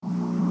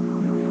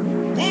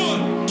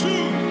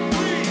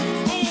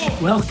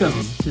Welcome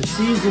to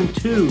Season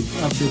 2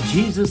 of the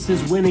Jesus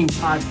is Winning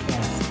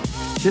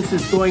podcast. This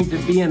is going to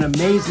be an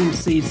amazing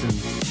season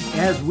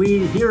as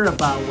we hear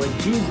about what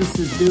Jesus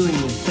is doing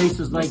in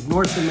places like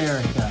North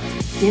America,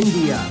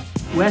 India,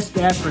 West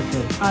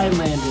Africa,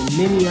 Thailand, and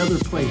many other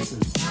places.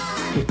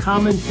 The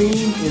common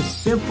theme is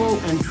simple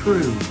and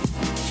true.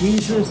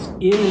 Jesus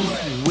is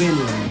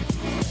winning.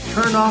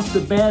 Turn off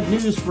the bad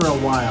news for a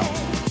while.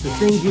 The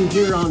things you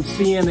hear on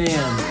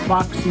CNN,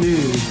 Fox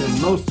News,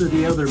 and most of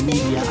the other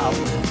media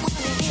outlets.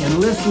 And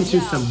listen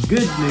to some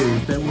good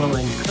news that will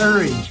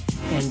encourage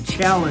and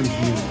challenge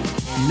you.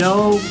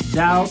 No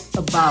doubt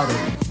about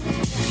it.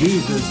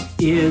 Jesus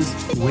is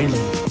winning.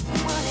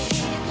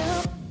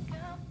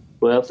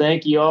 Well,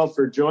 thank you all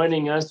for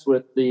joining us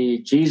with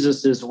the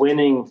Jesus is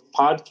Winning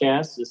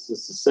podcast. This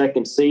is the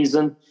second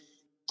season.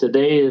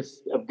 Today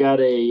I've got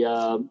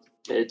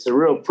it's a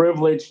real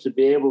privilege to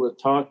be able to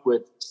talk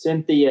with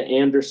Cynthia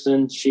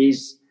Anderson.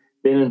 She's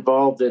been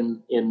involved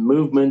in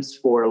movements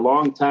for a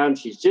long time.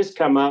 She's just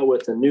come out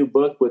with a new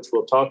book, which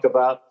we'll talk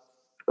about.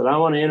 But I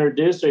want to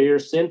introduce her here.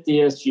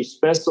 Cynthia, she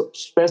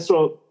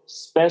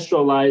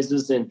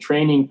specializes in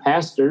training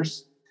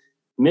pastors,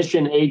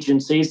 mission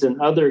agencies, and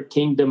other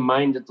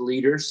kingdom-minded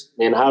leaders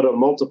in how to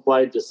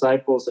multiply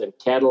disciples and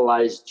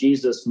catalyze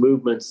Jesus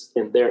movements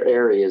in their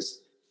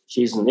areas.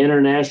 She's an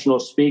international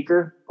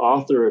speaker,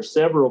 author of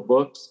several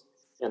books,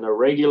 and a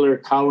regular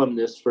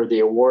columnist for the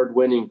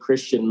award-winning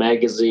Christian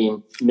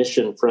magazine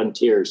Mission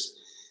Frontiers.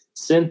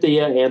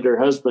 Cynthia and her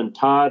husband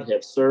Todd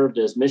have served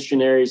as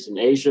missionaries in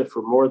Asia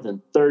for more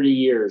than 30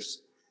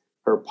 years.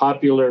 Her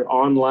popular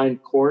online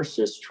course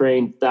has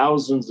trained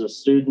thousands of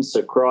students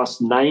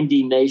across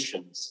 90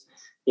 nations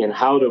in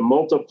how to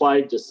multiply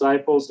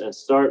disciples and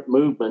start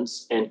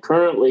movements, and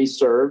currently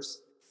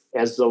serves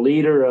as the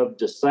leader of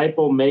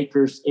Disciple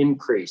Makers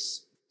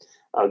Increase,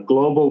 a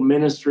global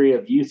ministry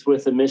of youth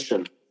with a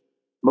mission.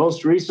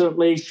 Most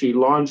recently, she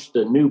launched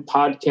a new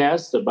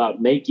podcast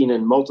about making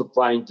and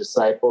multiplying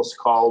disciples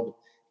called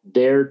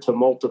Dare to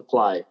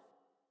Multiply.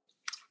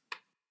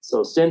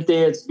 So,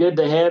 Cynthia, it's good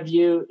to have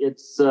you.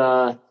 It's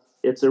a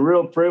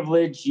real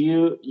privilege.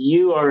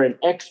 You are an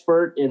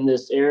expert in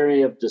this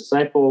area of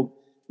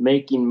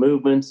disciple-making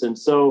movements. And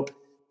so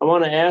I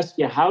want to ask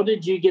you, how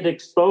did you get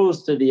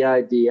exposed to the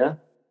idea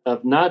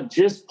of not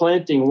just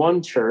planting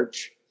one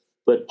church,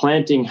 but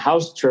planting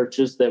house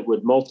churches that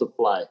would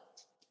multiply?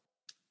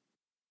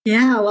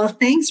 Yeah, well,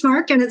 thanks,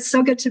 Mark. And it's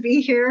so good to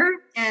be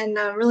here, and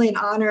really an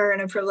honor and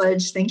a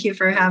privilege. Thank you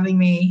for having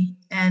me.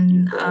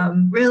 And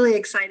really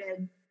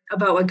excited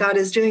about what God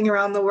is doing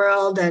around the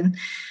world. And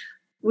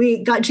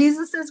we got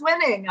Jesus is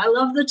Winning. I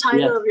love the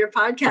title of your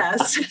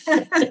podcast.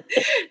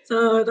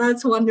 So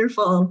that's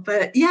wonderful.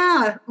 But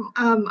yeah,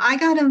 I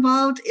got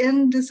involved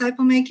in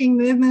disciple-making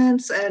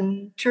movements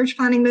and church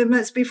planting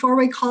movements before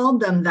we called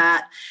them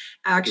that,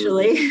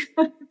 actually.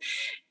 Mm-hmm.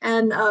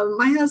 And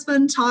my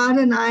husband, Todd,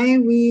 and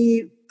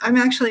I'm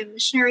actually a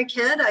missionary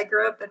kid. I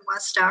grew up in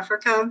West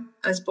Africa.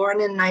 I was born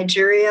in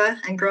Nigeria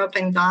and grew up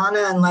in Ghana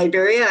and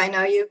Liberia. I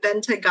know you've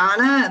been to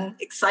Ghana, and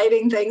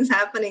exciting things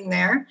happening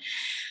there.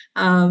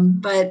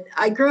 But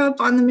I grew up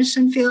on the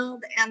mission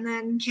field and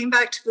then came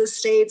back to the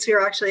States. We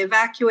were actually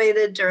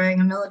evacuated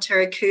during a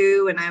military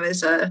coup when I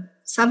was a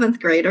 7th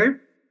grader.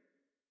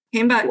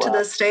 Came back to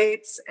the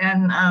States,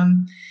 and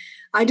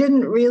I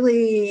didn't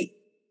really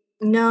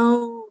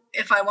know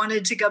if I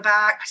wanted to go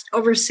back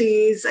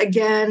overseas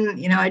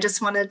again. I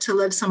just wanted to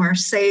live somewhere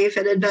safe.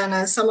 It had been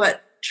a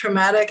somewhat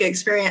traumatic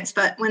experience.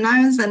 But when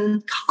I was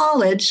in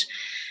college,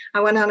 I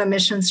went on a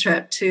missions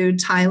trip to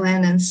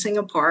Thailand and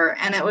Singapore.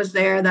 And it was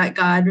there that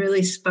God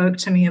really spoke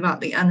to me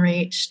about the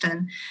unreached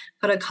and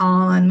put a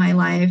call on my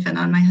life and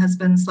on my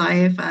husband's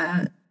life.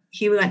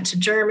 He went to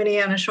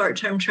Germany on a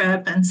short-term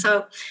trip. And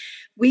so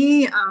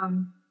we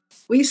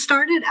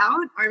started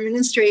out our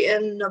ministry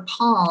in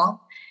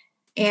Nepal.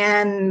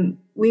 And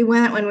we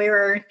went when we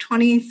were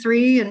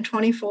 23 and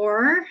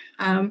 24,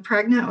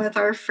 pregnant with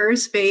our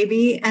first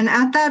baby. And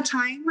at that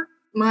time,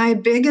 my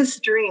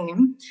biggest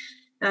dream,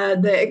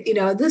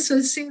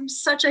 this seemed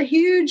such a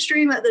huge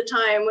dream at the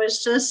time,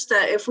 was just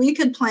if we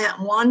could plant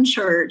one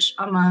church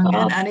among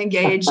an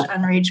unengaged,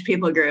 unreached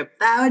people group,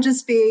 that would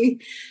just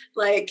be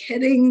like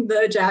hitting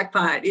the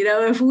jackpot.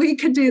 If we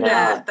could do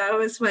that, that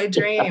was my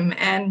dream.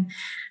 And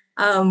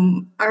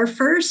our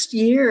first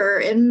year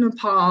in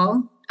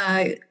Nepal,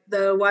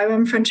 the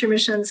YWAM Frontier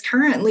Mission's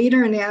current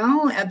leader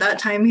now, at that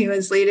time he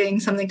was leading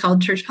something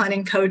called Church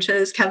Planting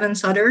Coaches, Kevin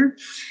Sutter,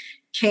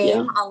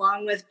 came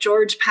along with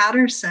George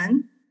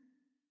Patterson,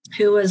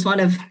 who was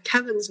one of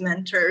Kevin's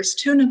mentors,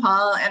 to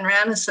Nepal and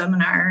ran a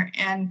seminar.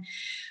 And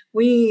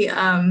we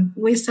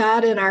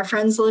sat in our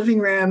friend's living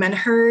room and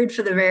heard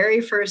for the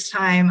very first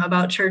time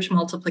about church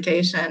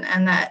multiplication,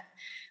 and that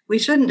we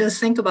shouldn't just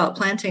think about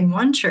planting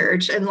one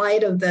church in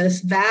light of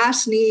this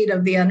vast need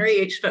of the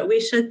unreached, but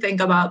we should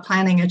think about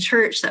planting a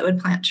church that would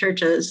plant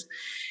churches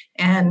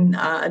and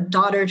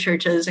daughter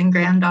churches and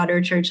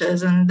granddaughter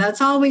churches. And that's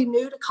all we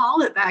knew to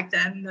call it back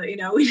then. We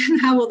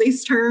didn't have all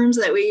these terms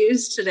that we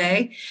use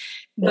today.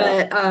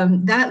 But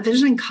that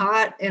vision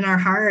caught in our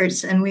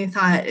hearts, and we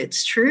thought,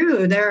 it's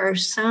true. There are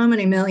so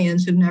many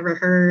millions who've never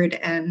heard,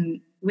 and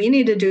we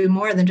need to do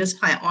more than just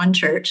plant one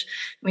church.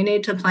 We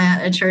need to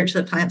plant a church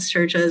that plants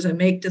churches and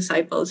make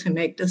disciples who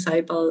make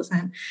disciples.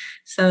 And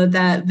so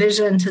that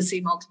vision to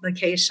see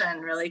multiplication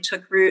really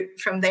took root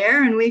from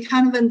there. And we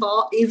kind of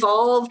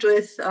evolved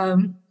with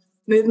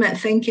movement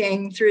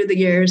thinking through the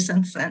years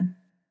since then.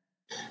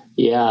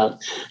 Yeah.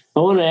 I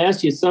want to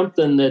ask you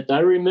something that I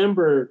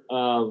remember.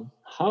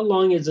 How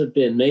long has it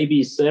been?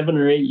 Maybe 7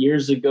 or 8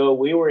 years ago,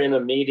 we were in a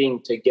meeting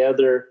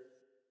together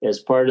as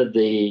part of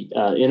the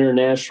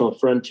International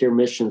Frontier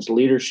Missions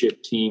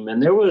leadership team.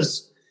 And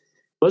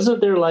wasn't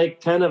there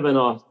like kind of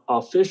an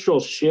official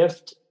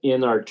shift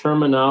in our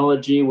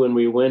terminology when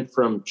we went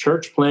from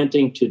church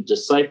planting to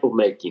disciple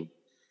making?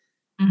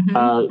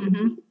 How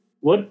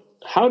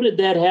did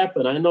that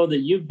happen? I know that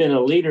you've been a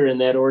leader in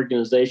that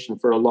organization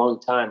for a long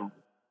time.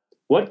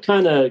 What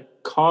kind of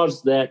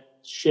caused that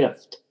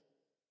shift?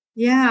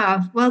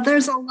 Yeah, well,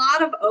 there's a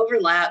lot of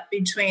overlap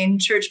between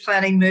church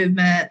planting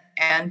movement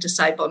and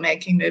disciple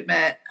making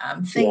movement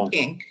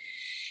thinking.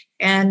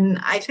 And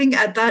I think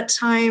at that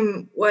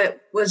time, what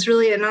was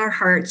really in our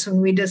hearts when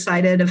we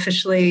decided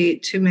officially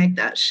to make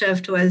that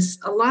shift was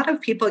a lot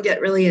of people get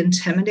really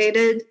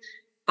intimidated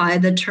by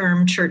the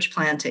term church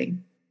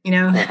planting.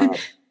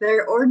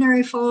 They're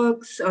ordinary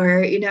folks,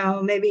 or,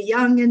 maybe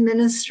young in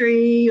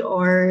ministry,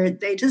 or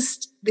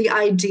the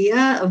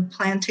idea of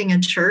planting a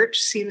church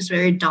seems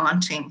very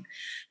daunting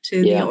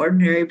to the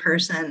ordinary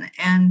person.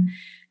 And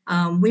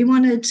we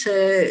wanted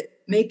to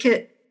make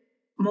it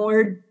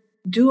more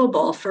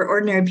doable for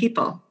ordinary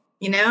people,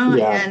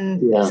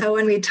 So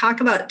when we talk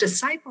about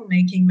disciple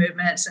making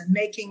movements and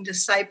making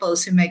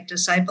disciples who make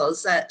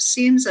disciples, that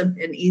seems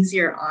an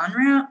easier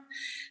on-ramp.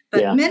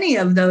 But many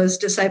of those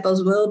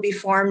disciples will be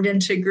formed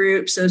into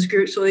groups. Those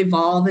groups will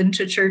evolve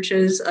into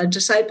churches. A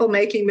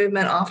disciple-making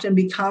movement often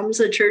becomes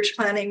a church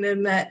planting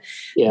movement.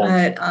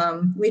 But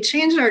we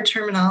changed our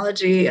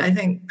terminology, I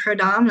think,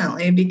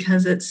 predominantly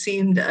because it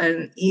seemed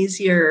an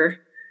easier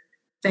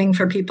thing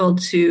for people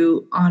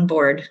to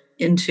onboard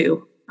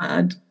into,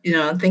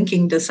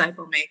 thinking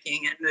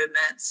disciple-making and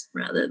movements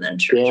rather than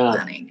church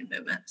planting and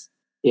movements.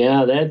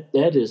 Yeah,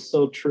 that is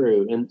so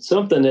true. And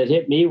something that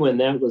hit me when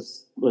it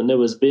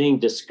was being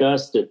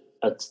discussed, it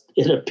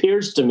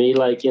appears to me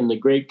like in the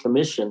Great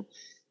Commission,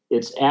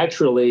 it's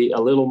actually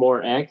a little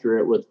more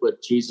accurate with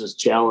what Jesus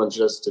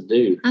challenged us to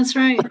do. That's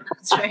right.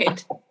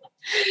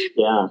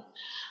 Yeah.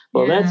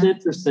 Well, that's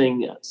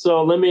interesting.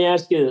 So let me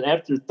ask you,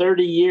 after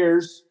 30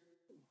 years,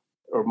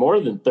 or more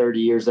than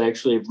 30 years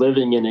actually, of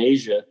living in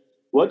Asia,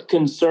 what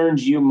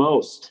concerns you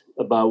most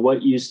about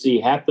what you see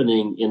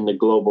happening in the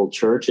global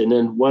church? And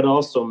then what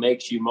also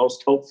makes you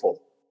most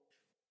hopeful?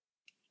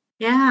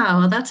 Yeah,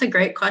 well, that's a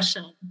great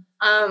question.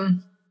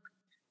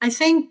 I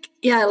think,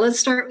 let's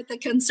start with the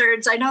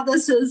concerns. I know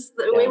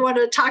we want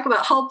to talk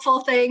about hopeful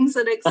things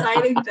and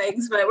exciting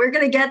things, but we're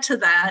going to get to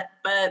that.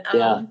 But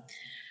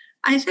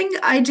I think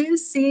I do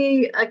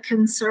see a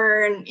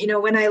concern,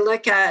 when I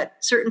look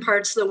at certain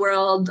parts of the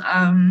world,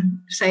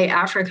 say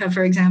Africa,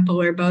 for example,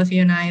 where both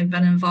you and I have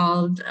been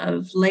involved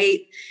of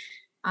late.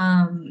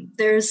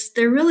 There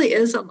really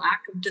is a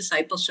lack of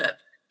discipleship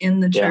in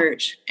the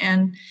church,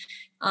 and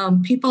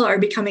people are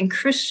becoming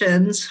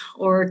Christians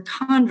or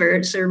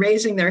converts. They're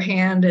raising their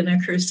hand in a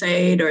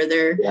crusade, or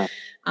they're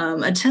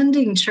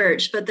attending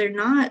church, but they're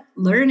not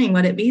learning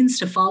what it means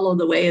to follow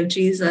the way of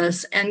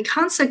Jesus. And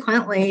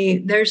consequently,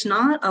 there's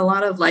not a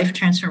lot of life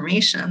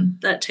transformation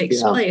that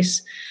takes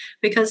place,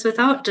 because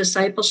without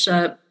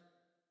discipleship,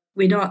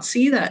 we don't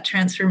see that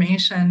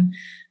transformation.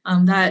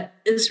 That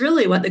is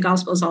really what the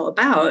gospel is all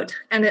about.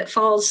 And it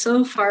falls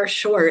so far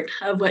short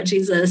of what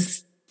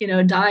Jesus,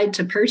 died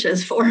to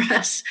purchase for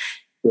us.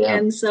 Yeah.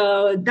 And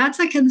so that's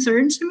a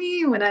concern to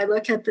me when I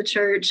look at the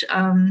church,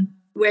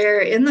 where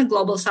in the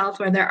global South,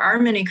 where there are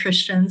many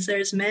Christians,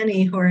 there's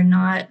many who are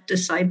not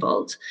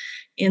discipled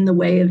in the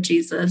way of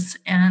Jesus.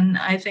 And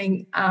I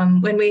think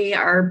when we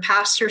are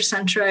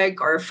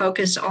pastor-centric or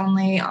focused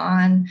only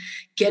on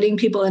getting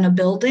people in a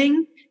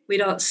building, we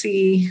don't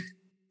see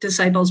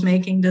disciples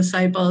making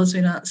disciples.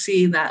 We don't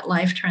see that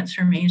life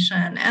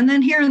transformation. And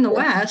then here in the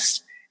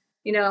West,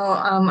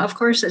 of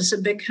course, it's a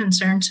big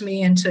concern to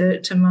me and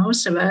to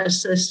most of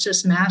us. It's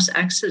just mass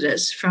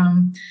exodus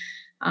from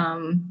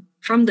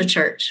the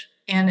church,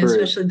 and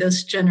especially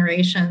this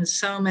generation.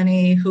 So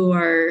many who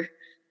are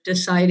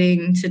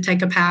deciding to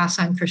take a pass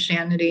on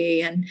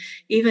Christianity, and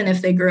even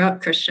if they grew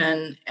up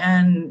Christian,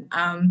 and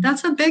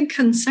that's a big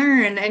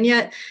concern. And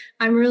yet,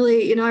 I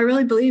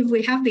really believe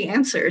we have the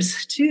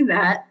answers to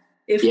that.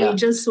 If we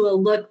just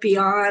will look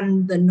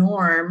beyond the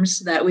norms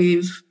that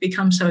we've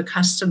become so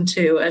accustomed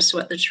to as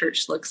what the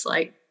church looks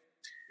like.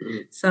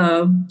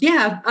 So,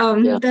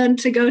 then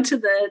to go to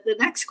the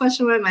next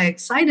question, what am I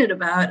excited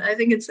about? I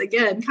think it's,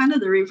 again, kind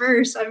of the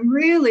reverse. I'm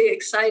really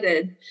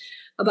excited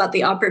about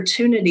the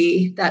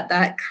opportunity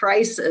that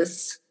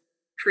crisis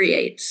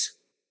creates.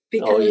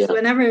 Because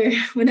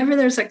whenever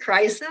there's a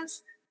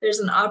crisis, there's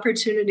an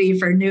opportunity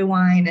for new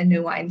wine and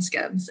new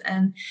wineskins.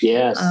 And,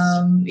 Yes.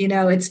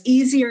 It's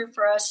easier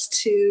for us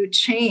to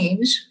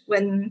change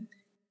when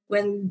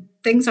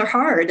things are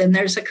hard and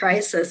there's a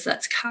crisis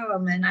that's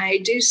come. And I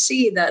do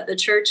see that the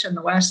church in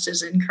the West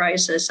is in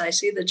crisis. I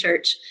see the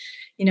church,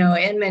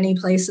 in many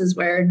places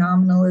where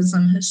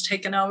nominalism has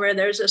taken over,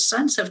 there's a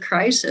sense of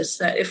crisis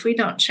that if we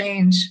don't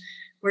change,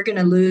 we're going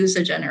to lose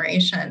a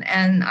generation.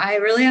 And I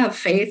really have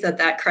faith that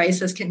that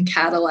crisis can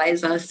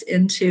catalyze us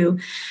into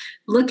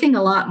looking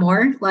a lot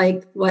more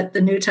like what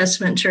the New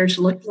Testament church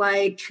looked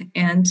like,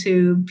 and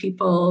to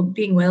people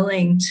being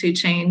willing to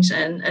change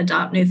and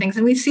adopt new things.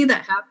 And we see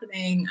that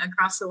happening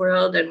across the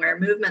world, and where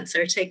movements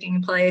are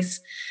taking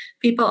place,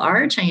 people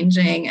are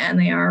changing and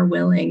they are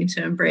willing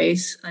to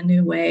embrace a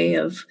new way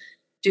of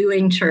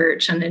doing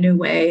church and a new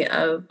way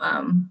of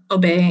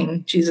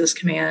obeying Jesus'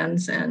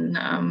 commands. And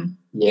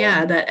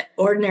that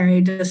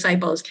ordinary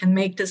disciples can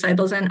make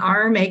disciples and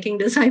are making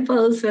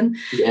disciples. And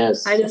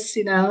yes, I just,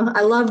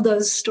 I love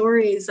those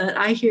stories that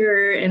I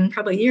hear, and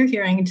probably you're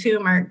hearing too,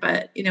 Mark,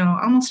 but,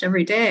 almost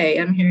every day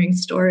I'm hearing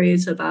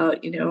stories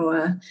about,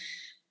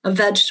 a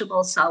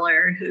vegetable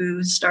seller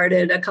who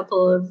started a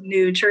couple of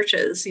new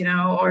churches,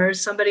 or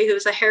somebody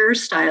who's a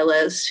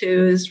hairstylist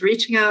who's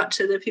reaching out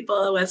to the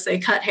people as they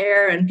cut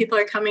hair, and people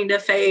are coming to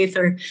faith,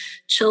 or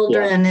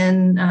children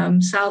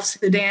in South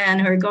Sudan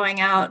who are going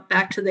out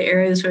back to the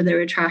areas where they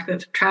were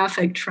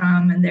trafficked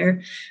from, and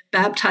they're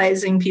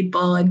baptizing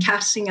people and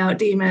casting out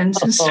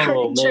demons and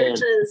starting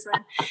churches.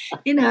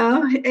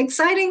 And,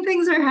 exciting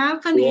things are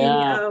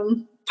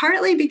happening.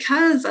 Partly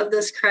because of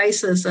this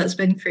crisis that's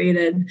been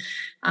created,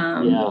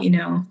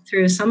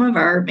 through some of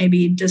our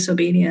maybe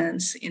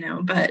disobedience,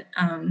 but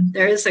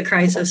there is a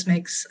crisis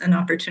makes an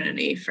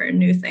opportunity for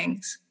new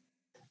things.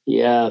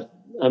 Yeah,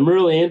 I'm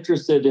really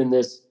interested in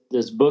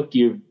this book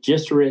you've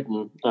just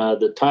written.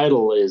 The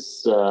title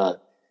is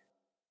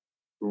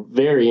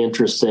very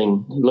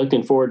interesting.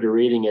 Looking forward to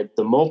reading it.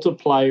 The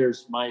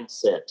Multiplier's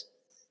Mindset.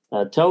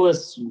 Tell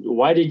us,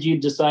 why did you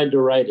decide to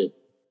write it?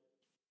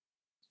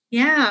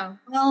 Yeah,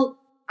 well,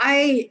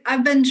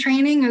 I've been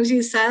training, as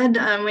you said,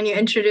 when you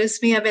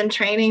introduced me, I've been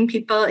training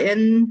people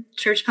in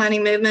church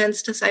planting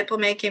movements, disciple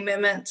making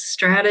movements,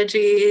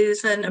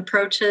 strategies and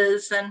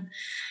approaches,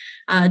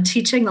 and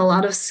teaching a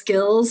lot of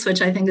skills,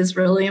 which I think is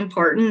really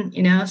important.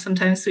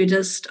 Sometimes we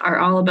just are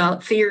all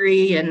about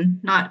theory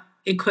and not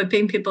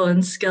equipping people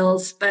in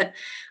skills. But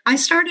I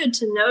started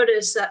to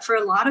notice that for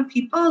a lot of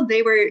people,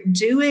 they were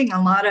doing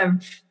a lot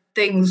of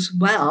things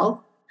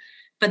well,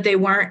 but they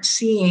weren't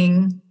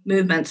seeing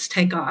movements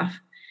take off.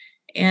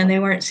 And they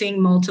weren't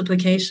seeing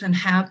multiplication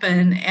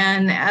happen.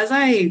 And as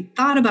I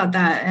thought about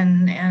that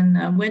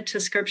and went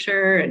to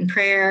scripture and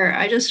prayer,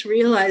 I just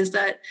realized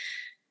that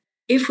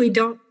if we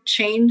don't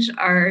change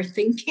our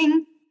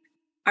thinking,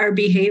 our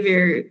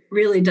behavior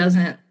really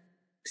doesn't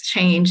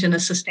change in a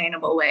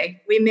sustainable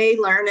way. We may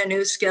learn a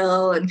new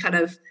skill and kind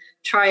of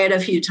try it a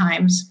few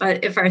times,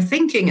 but if our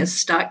thinking is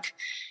stuck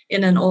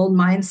in an old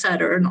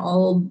mindset or an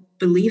old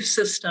belief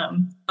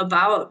system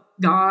about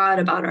God,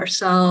 about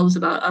ourselves,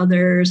 about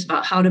others,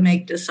 about how to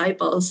make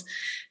disciples,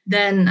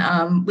 then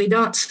we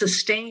don't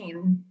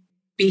sustain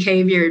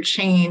behavior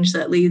change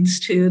that leads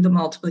to the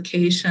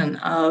multiplication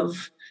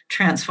of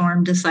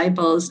transformed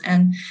disciples.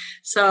 And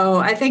so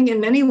I think in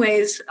many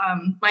ways,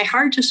 my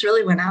heart just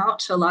really went out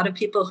to a lot of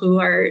people who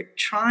are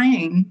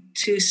trying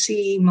to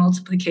see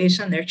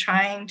multiplication. They're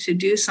trying to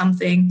do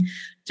something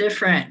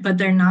different, but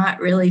they're not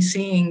really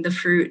seeing the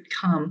fruit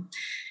come.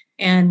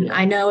 And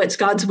I know it's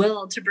God's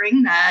will to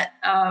bring that.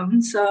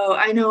 So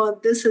I know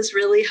this has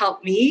really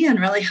helped me and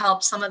really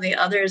helped some of the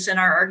others in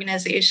our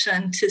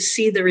organization to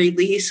see the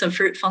release of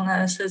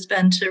fruitfulness has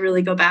been to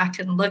really go back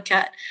and look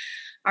at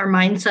our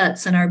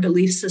mindsets and our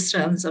belief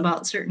systems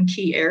about certain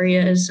key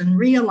areas and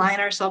realign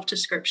ourselves to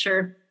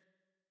scripture.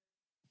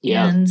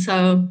 Yeah. And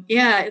so,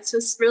 it's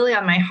just really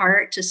on my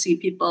heart to see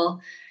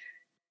people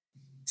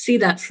see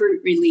that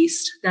fruit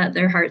released that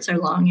their hearts are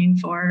longing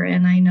for.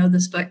 And I know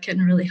this book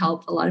can really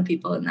help a lot of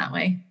people in that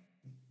way.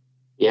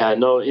 Yeah,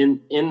 no, in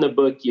the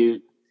book,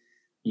 you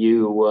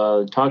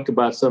talk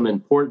about some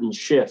important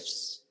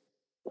shifts.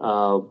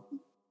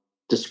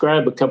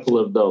 Describe a couple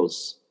of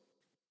those.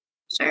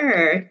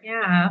 Sure.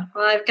 Yeah.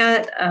 Well, I've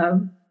got,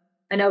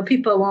 I know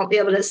people won't be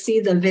able to see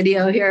the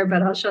video here,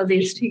 but I'll show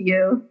these to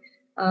you.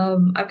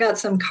 I've got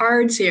some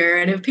cards here,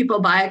 and if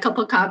people buy a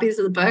couple copies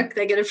of the book,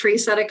 they get a free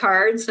set of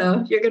cards.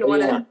 So you're going to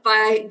want to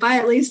buy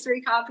at least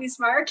 3 copies,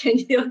 Mark, and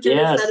you'll get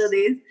a set of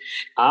these.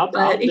 I'll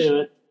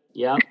do it.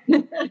 Yeah.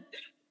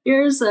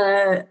 Here's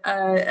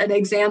an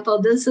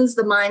example. This is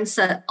the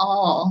mindset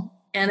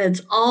all, and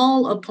it's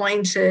all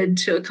appointed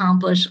to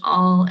accomplish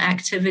all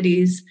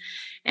activities.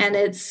 And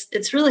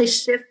it's really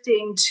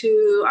shifting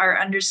to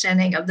our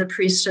understanding of the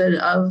priesthood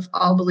of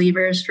all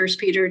believers. 1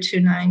 Peter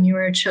 2:9, you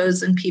are a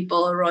chosen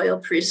people, a royal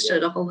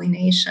priesthood, a holy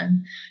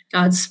nation,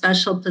 God's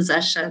special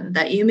possession,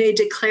 that you may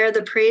declare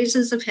the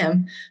praises of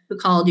him who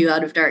called you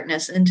out of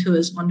darkness into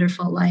his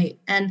wonderful light.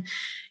 And,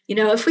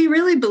 if we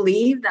really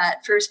believe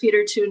that 1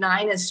 Peter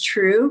 2:9 is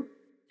true,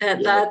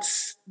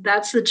 That's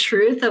the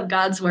truth of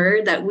God's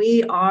word, that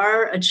we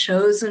are a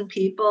chosen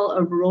people,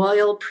 a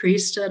royal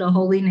priesthood, a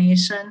holy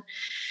nation.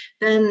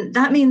 Then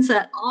that means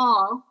that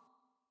all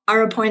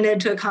are appointed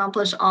to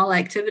accomplish all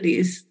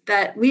activities,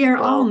 that we are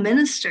all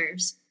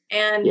ministers.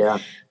 And,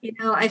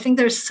 I think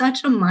there's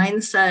such a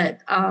mindset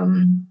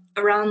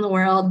around the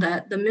world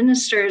that the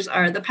ministers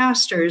are the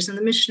pastors and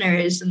the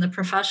missionaries and the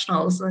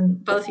professionals.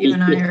 And both you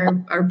and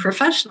I are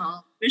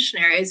professional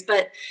missionaries.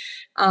 But,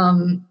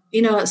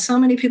 so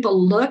many people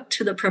look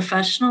to the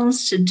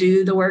professionals to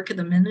do the work of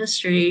the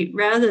ministry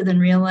rather than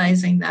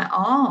realizing that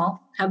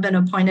all have been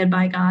appointed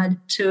by God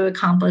to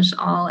accomplish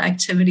all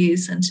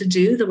activities and to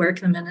do the work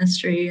of the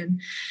ministry.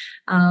 And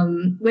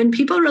when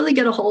people really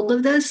get a hold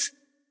of this,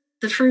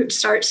 the fruit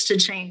starts to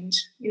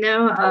change.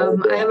 I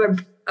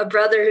have a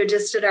brother who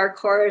just did our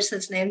course.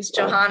 His name's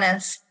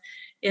Johannes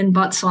in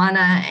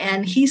Botswana.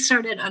 And he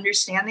started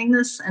understanding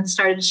this and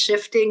started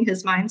shifting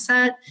his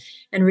mindset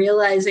and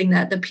realizing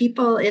that the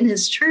people in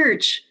his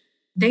church,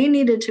 they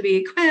needed to be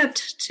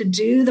equipped to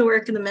do the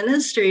work of the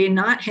ministry,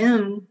 not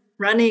him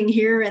running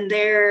here and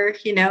there.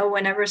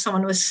 Whenever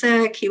someone was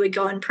sick, he would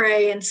go and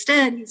pray.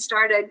 Instead, he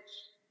started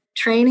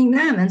training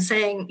them and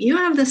saying, you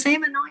have the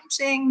same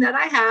anointing that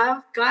I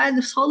have. God,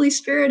 the Holy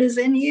Spirit is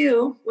in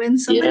you. When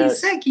somebody's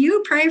sick,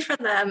 you pray for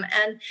them.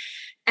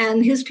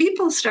 And his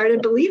people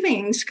started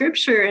believing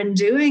scripture and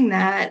doing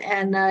that.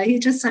 And he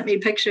just sent me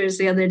pictures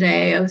the other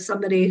day of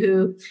somebody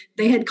who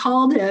they had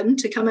called him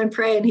to come and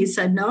pray. And he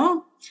said,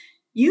 no,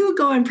 you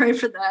go and pray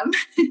for them.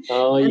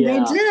 And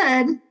they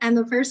did. And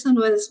the person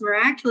was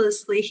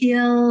miraculously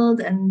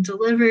healed and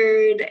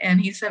delivered. And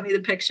he sent me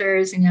the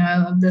pictures,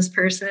 of this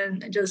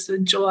person just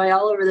with joy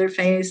all over their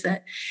face.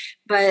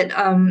 But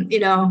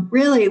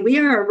really, we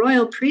are a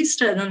royal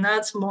priesthood. And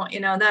that's more,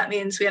 that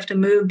means we have to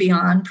move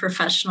beyond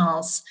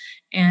professionals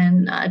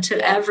and to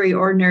every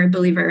ordinary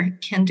believer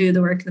can do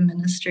the work of the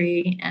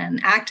ministry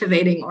and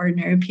activating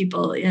ordinary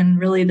people in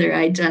really their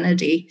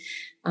identity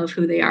of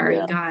who they are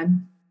in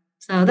God.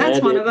 So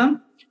that's one of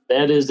them.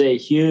 That is a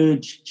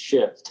huge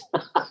shift.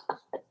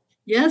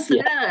 Yes,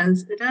 it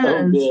is. It is.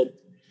 Oh, good.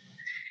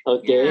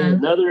 Okay,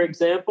 another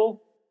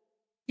example?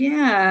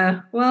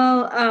 Yeah.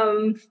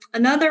 Well,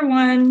 another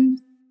one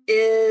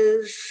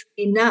is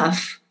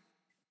enough.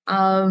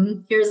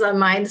 Here's a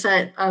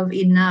mindset of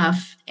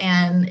enough.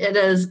 And it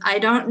is, I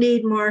don't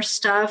need more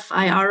stuff.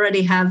 I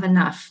already have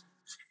enough.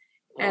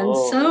 And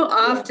so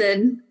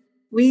often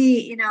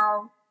we,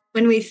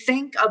 when we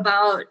think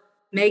about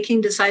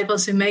making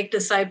disciples who make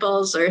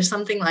disciples or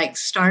something like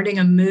starting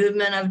a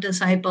movement of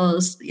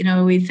disciples,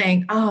 we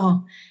think,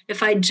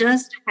 if I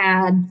just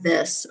had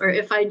this, or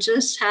if I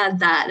just had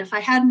that, if I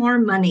had more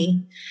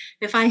money,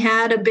 if I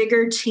had a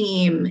bigger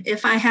team,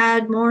 if I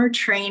had more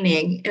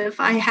training,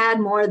 if I had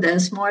more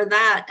this, more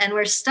that. And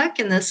we're stuck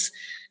in this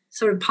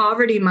sort of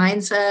poverty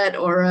mindset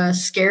or a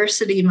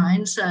scarcity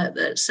mindset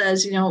that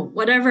says,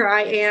 whatever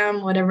I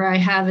am, whatever I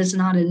have is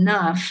not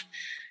enough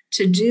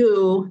to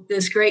do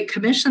this great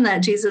commission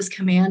that Jesus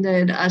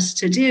commanded us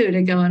to do,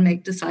 to go and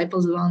make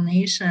disciples of all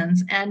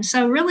nations. And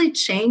so really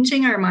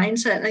changing our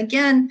mindset. And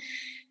again,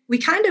 we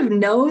kind of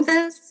know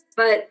this,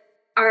 but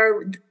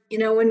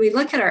when we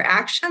look at our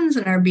actions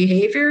and our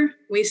behavior,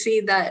 we see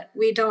that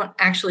we don't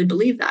actually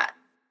believe that.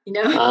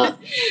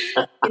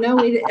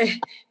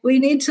 We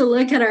need to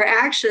look at our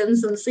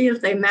actions and see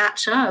if they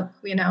match up,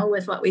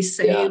 with what we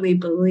say we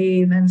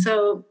believe. And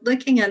so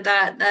looking at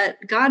that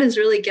God has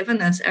really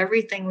given us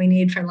everything we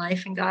need for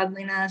life and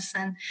godliness.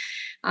 And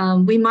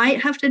we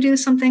might have to do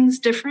some things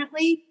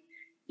differently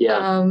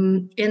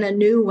in a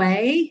new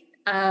way.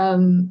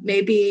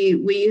 Maybe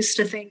we used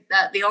to think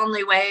that the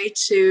only way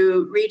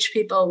to reach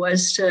people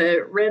was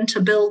to rent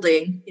a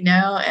building,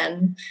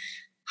 and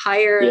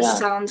hire a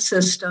sound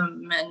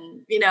system,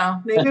 and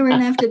maybe we're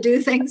gonna have to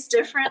do things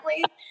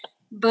differently,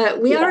 but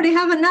we already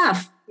have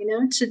enough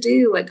to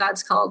do what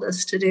God's called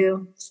us to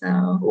do. So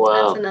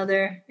that's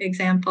another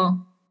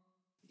example.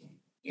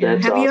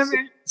 Have awesome. You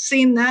ever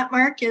seen that,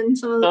 Mark, in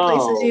some of the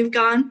places you've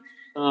gone?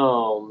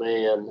 Oh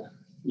man,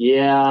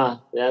 yeah,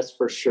 that's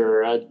for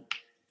sure.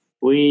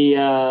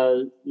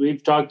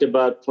 We've talked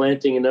about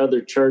planting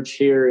another church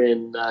here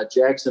in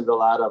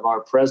Jacksonville out of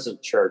our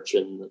present church,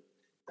 and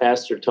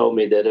pastor told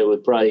me that it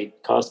would probably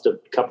cost a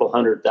couple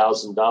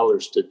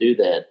 $100,000 to do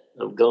that.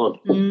 I'm going.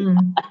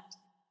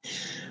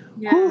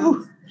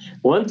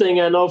 One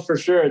thing I know for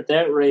sure, at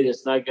that rate,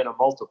 it's not going to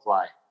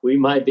multiply. We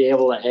might be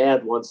able to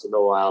add once in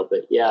a while,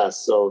 but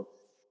so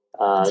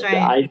right. The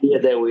idea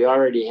that we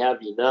already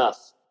have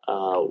enough,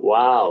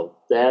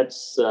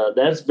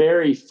 that's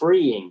very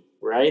freeing,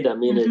 right? I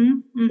mean,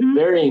 it's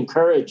very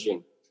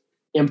encouraging,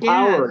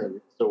 empowering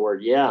is the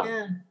word.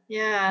 Yeah.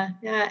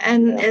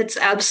 And it's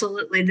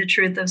absolutely the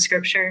truth of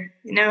Scripture,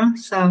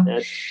 so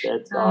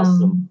that's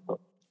awesome.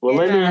 Well,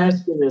 let me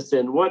ask you this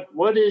then.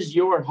 What is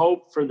your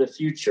hope for the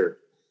future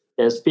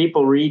as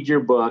people read your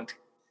book,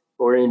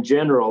 or in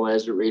general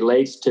as it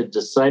relates to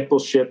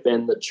discipleship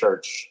and the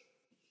church?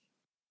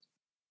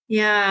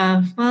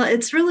 Yeah, well,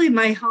 it's really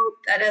my hope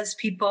that as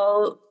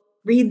people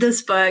read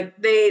this book,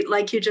 they,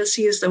 like you just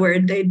used the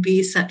word, they'd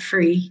be set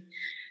free.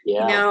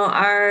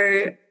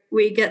 Yeah.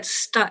 We get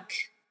stuck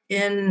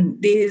in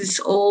these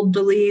old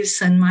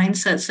beliefs and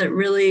mindsets that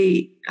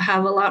really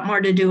have a lot more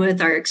to do with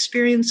our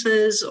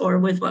experiences or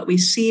with what we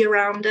see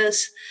around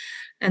us.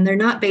 And they're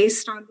not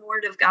based on the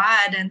Word of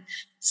God. And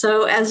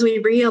so as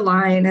we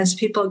realign, as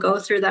people go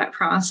through that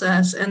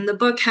process, and the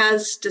book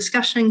has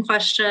discussion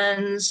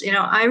questions,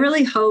 I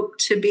really hope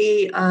to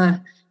be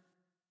a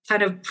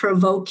kind of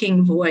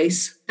provoking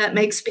voice that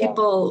makes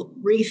people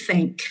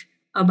rethink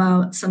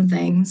about some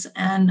things.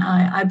 And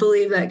I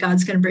believe that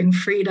God's going to bring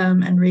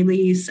freedom and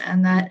release,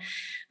 and that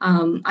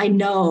I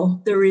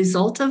know the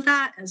result of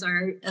that as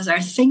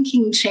our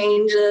thinking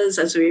changes,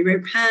 as we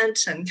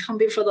repent and come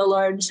before the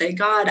Lord and say,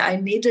 God, I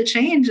need to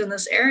change in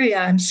this area.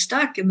 I'm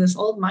stuck in this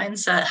old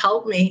mindset.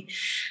 Help me.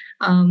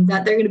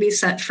 That they're going to be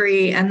set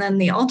free. And then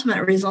the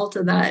ultimate result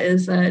of that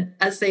is that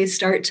as they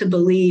start to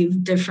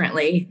believe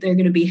differently, they're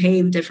going to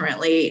behave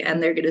differently,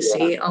 and they're going to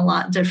see a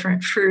lot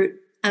different fruit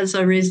as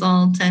a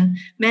result. And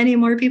many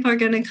more people are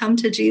going to come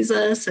to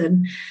Jesus.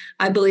 And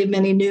I believe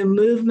many new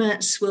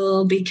movements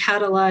will be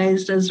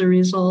catalyzed as a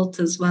result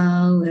as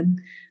well. And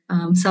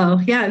I'm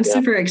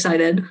super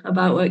excited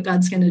about what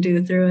God's going to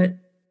do through it.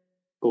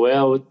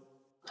 Well,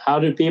 how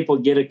do people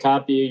get a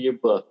copy of your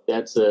book?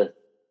 That's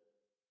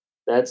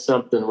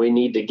something we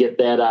need to get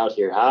that out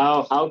here.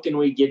 How can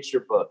we get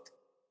your book?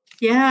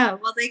 Yeah,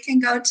 well, they can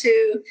go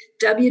to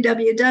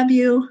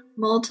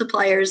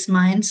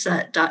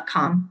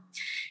www.multipliersmindset.com.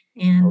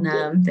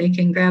 And they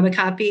can grab a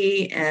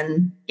copy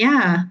and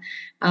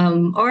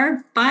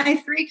or buy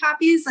 3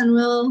 copies, and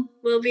we'll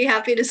be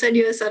happy to send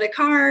you a set of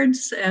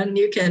cards, and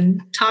you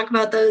can talk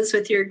about those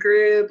with your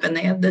group, and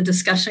they have the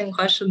discussion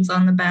questions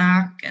on the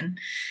back. And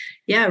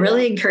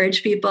really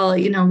encourage people.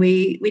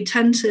 We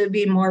tend to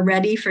be more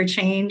ready for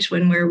change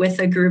when we're with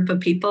a group of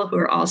people who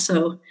are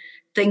also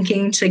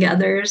thinking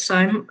together. So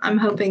I'm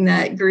hoping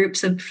that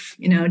groups of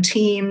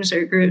teams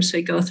or groups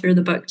would go through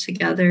the book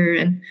together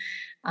and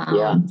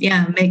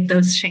make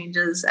those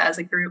changes as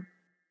a group.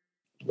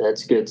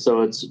 That's good.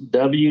 So it's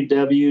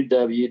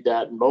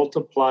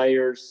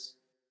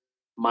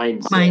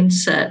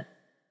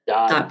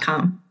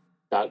www.multipliersmindset.com.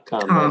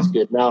 That's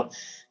good. Now,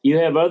 you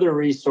have other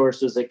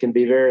resources that can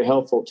be very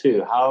helpful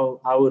too. How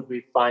would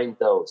we find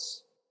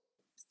those?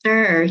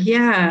 Sure.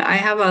 Yeah, I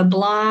have a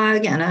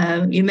blog,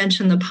 and you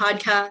mentioned the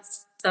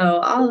podcast.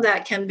 So all of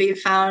that can be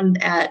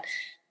found at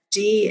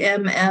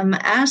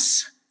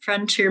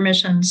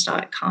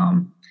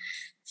dmmsfrontiermissions.com.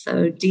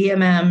 So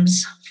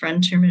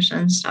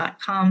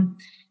dmmsfrontiermissions.com.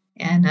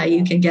 And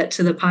you can get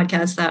to the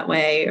podcast that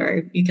way,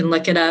 or you can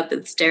look it up.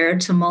 It's Dare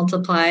to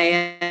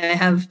Multiply. I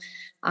have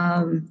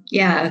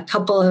a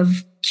couple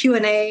of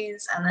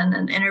Q&As and then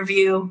an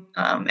interview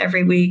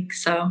every week.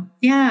 So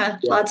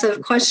lots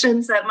of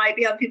questions that might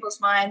be on people's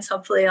minds.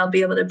 Hopefully I'll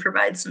be able to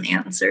provide some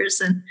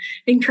answers and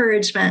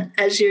encouragement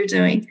as you're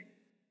doing.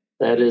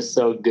 That is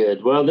so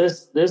good. Well,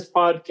 this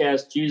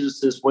podcast,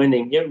 Jesus is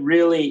Winning, it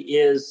really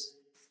is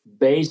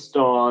based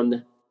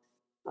on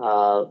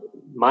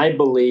my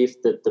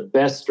belief that the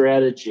best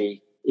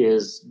strategy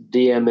is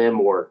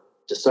DMM work.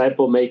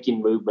 Disciple-making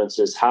movements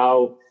is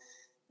how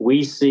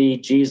we see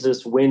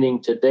Jesus winning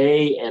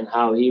today and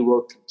how he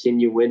will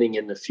continue winning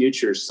in the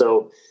future.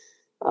 So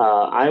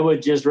I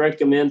would just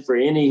recommend for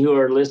any who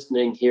are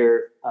listening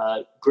here,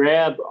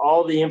 grab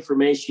all the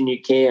information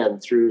you can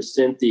through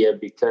Cynthia,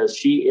 because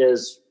she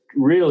is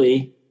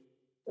really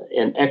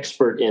an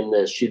expert in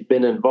this. She's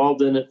been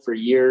involved in it for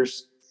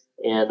years.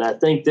 And I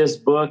think this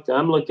book,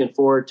 I'm looking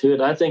forward to it.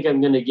 I think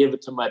I'm going to give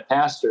it to my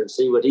pastor and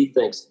see what he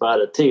thinks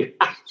about it too.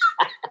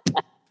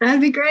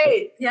 That'd be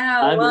great.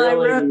 Yeah.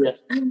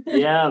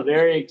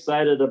 Very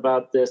excited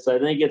about this. I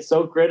think it's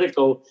so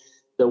critical.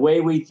 The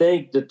way we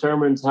think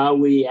determines how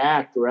we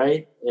act,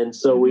 right? And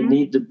so we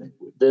need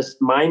this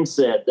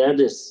mindset.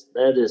 That is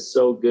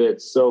so good.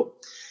 So,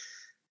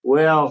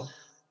 well,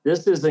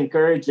 this is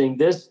encouraging.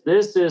 This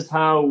is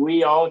how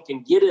we all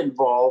can get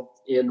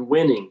involved in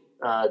winning.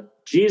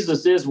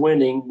 Jesus is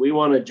winning. We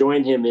want to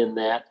join him in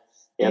that.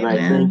 And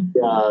Amen.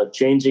 I think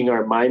changing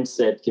our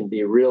mindset can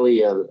be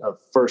really a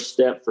first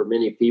step for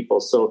many people.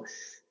 So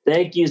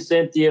thank you,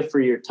 Cynthia, for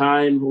your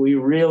time. We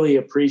really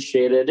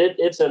appreciate it.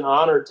 It's an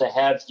honor to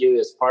have you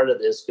as part of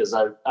this, because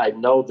I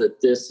know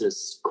that this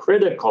is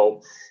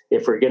critical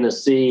if we're going to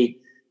see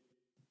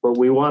what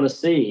we want to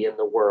see in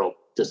the world.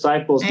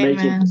 Disciples Amen.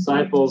 Making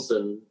disciples,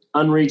 and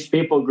unreached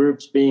people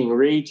groups being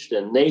reached,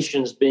 and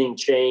nations being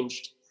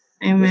changed.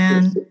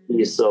 Amen.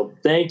 So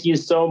thank you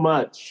so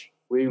much.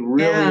 We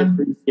really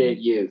appreciate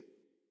you.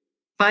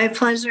 My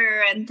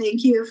pleasure. And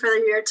thank you for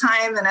your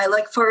time. And I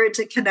look forward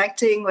to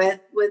connecting with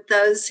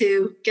those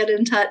who get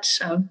in touch.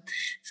 So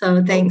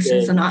thanks.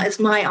 Okay. It's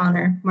my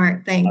honor,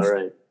 Mark. Thanks. All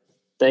right.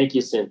 Thank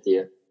you,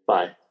 Cynthia.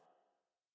 Bye.